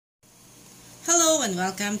Hello and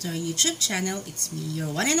welcome to our YouTube channel. It's me,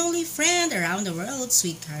 your one and only friend around the world,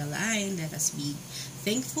 Sweet Caroline. Let us be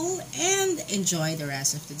thankful and enjoy the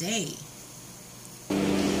rest of the day.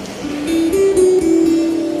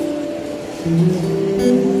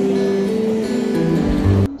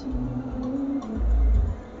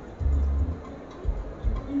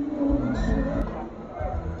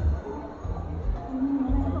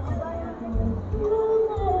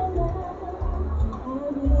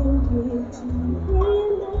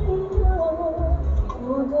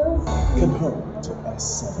 Compared to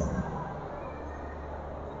S7.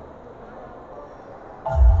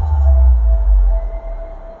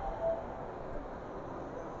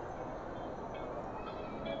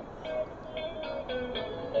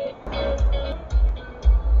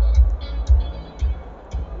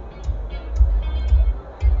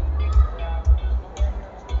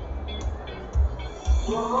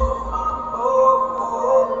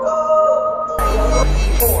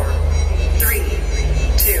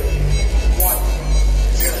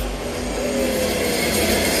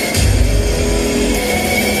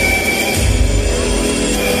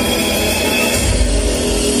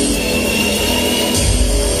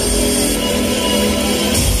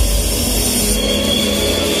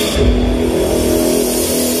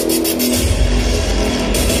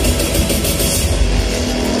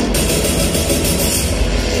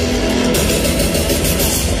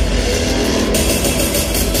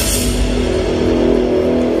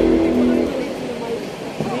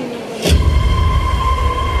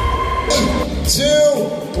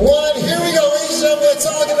 Here we go, ladies and gentlemen. Let's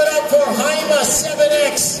all give it up for Haima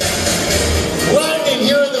 7X. Landing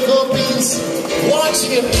here in the Philippines.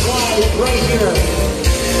 Launching it live right here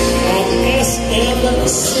at SM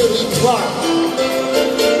City Clark.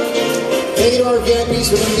 Thank you to our VIPs.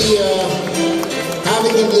 We're going to be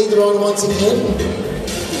having them later on once again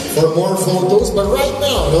for more photos. But right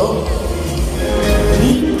now, no?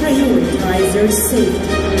 We prioritize your safety.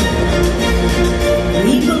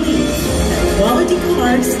 We believe that quality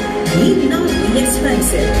cars need not be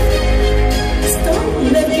expensive. Start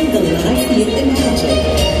living the life you imagine.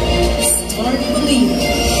 Start believing.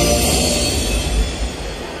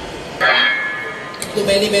 To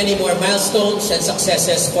many more milestones and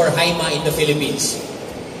successes for Haima in the Philippines.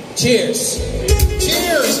 Cheers!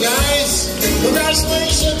 Cheers, guys!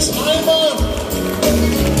 Congratulations, Haima!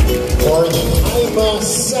 For the Haima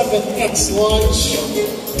 7X launch.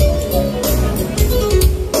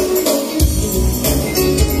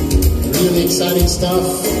 Really exciting stuff.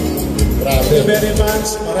 Thank you very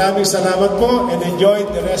much. Maraming salamat po and enjoy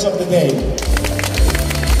the rest of the day.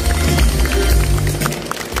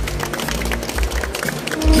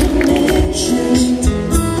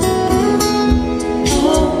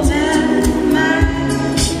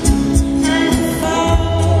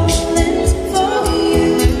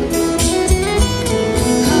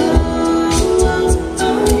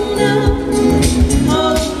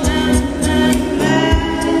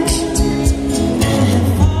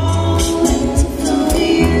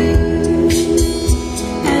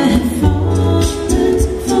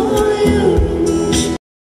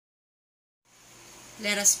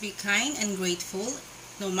 Let us be kind and grateful.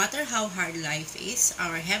 No matter how hard life is,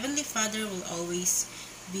 our Heavenly Father will always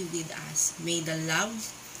be with us. May the love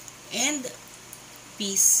and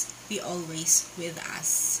peace be always with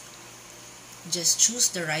us. Just choose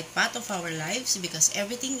the right path of our lives because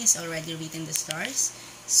everything is already written in the stars.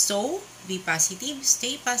 So, be positive,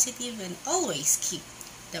 stay positive, and always keep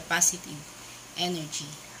the positive energy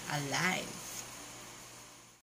alive.